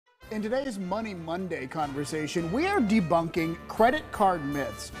In today's Money Monday conversation, we are debunking credit card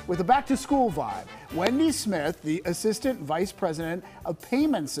myths with a back-to-school vibe. Wendy Smith, the Assistant Vice President of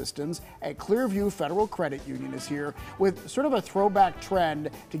Payment Systems at Clearview Federal Credit Union, is here with sort of a throwback trend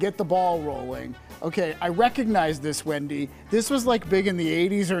to get the ball rolling. Okay, I recognize this, Wendy. This was like big in the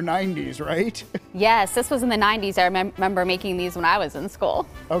 80s or 90s, right? Yes, this was in the 90s. I remember making these when I was in school.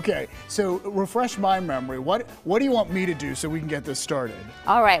 Okay, so refresh my memory. What do you want me to do so we can get this started?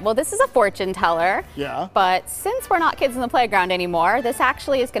 All right, well, this is a fortune teller. Yeah. But since we're not kids in the playground anymore, this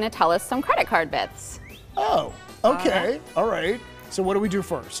actually is going to tell us some credit card myths. Oh, okay. All right. So what do we do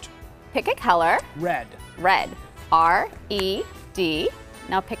first? Pick a color. Red. Red. R-E-D.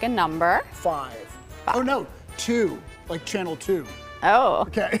 Now pick a number. 5. Oh, no, 2, like channel 2. Oh,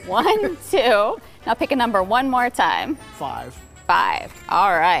 okay. 1, 2. Now pick a number one more time. 5. 5.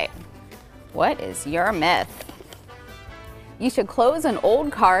 All right. What is your myth? You should close an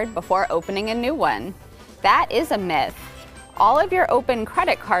old card before opening a new one. That is a myth. All of your open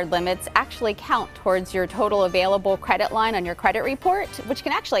credit card limits actually count towards your total available credit line on your credit report, which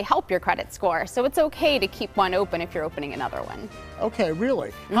can actually help your credit score. So it's okay to keep one open if you're opening another one. Okay,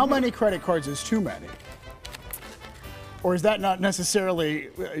 really? How many credit cards is too many? Or is that not necessarily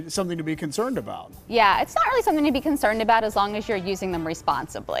something to be concerned about? Yeah, it's not really something to be concerned about as long as you're using them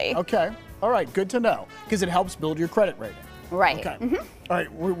responsibly. Okay, all right, good to know, because it helps build your credit rating. Right. Okay. All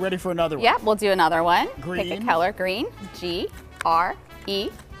right, we're ready for another one. Yeah, we'll do another one. Green. Pick a color. Green. G-R-E-E-N.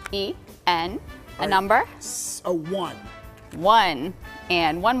 A number? A 1. 1.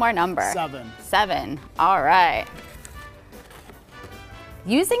 And one more number. 7. 7. All right.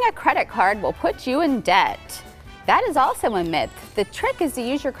 Using a credit card will put you in debt. That is also a myth. The trick is to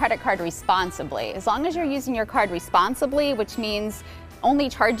use your credit card responsibly. As long as you're using your card responsibly, which means only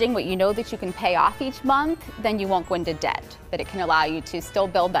charging what you know that you can pay off each month, then you won't go into debt. But it can allow you to still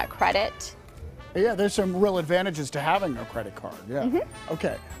build that credit. Yeah, there's some real advantages to having a credit card. Yeah.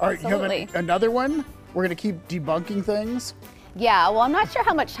 Okay. All right, Absolutely. You have another one? We're going to keep debunking things? Yeah, well, I'm not sure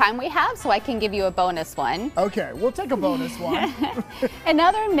how much time we have, so I can give you a bonus one. Okay, we'll take a bonus one.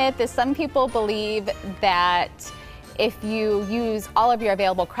 Another myth is some people believe that if you use all of your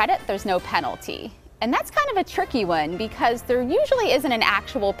available credit, there's no penalty. And that's kind of a tricky one because there usually isn't an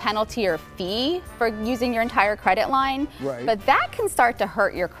actual penalty or fee for using your entire credit line. Right. But that can start to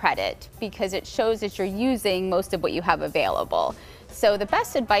hurt your credit because it shows that you're using most of what you have available. So the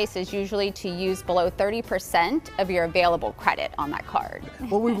best advice is usually to use below 30% of your available credit on that card.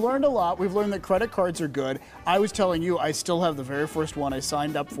 Well, we've learned a lot. We've learned that credit cards are good. I was telling you, I still have the very first one I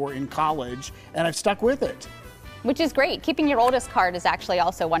signed up for in college, and I've stuck with it. Which is great. Keeping your oldest card is actually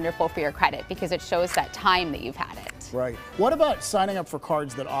also wonderful for your credit because it shows that time that you've had it. Right. What about signing up for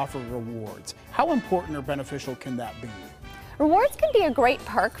cards that offer rewards? How important or beneficial can that be? Rewards can be a great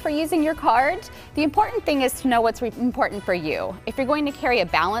perk for using your card. The important thing is to know what's important for you. If you're going to carry a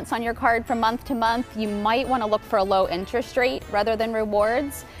balance on your card from month to month, you might want to look for a low interest rate rather than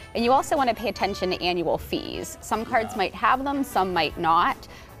rewards. And you also want to pay attention to annual fees. Some cards might have them, some might not.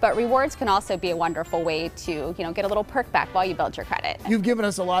 But rewards can also be a wonderful way to, get a little perk back while you build your credit. You've given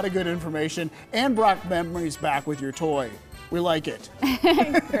us a lot of good information and brought memories back with your toy. We like it.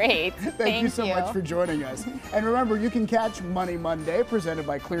 Great. Thank you so much for joining us. And remember, you can catch Money Monday, presented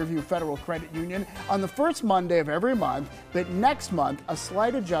by Clearview Federal Credit Union, on the first Monday of every month. But next month, a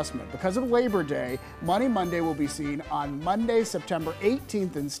slight adjustment. Because of Labor Day, Money Monday will be seen on Monday, September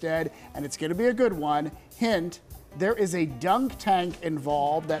 18th instead, and it's going to be a good one. Hint, there is a dunk tank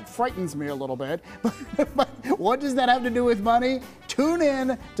involved. That frightens me a little bit. But what does that have to do with money? Tune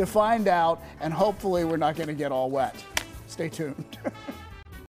in to find out, and hopefully we're not going to get all wet. Stay tuned.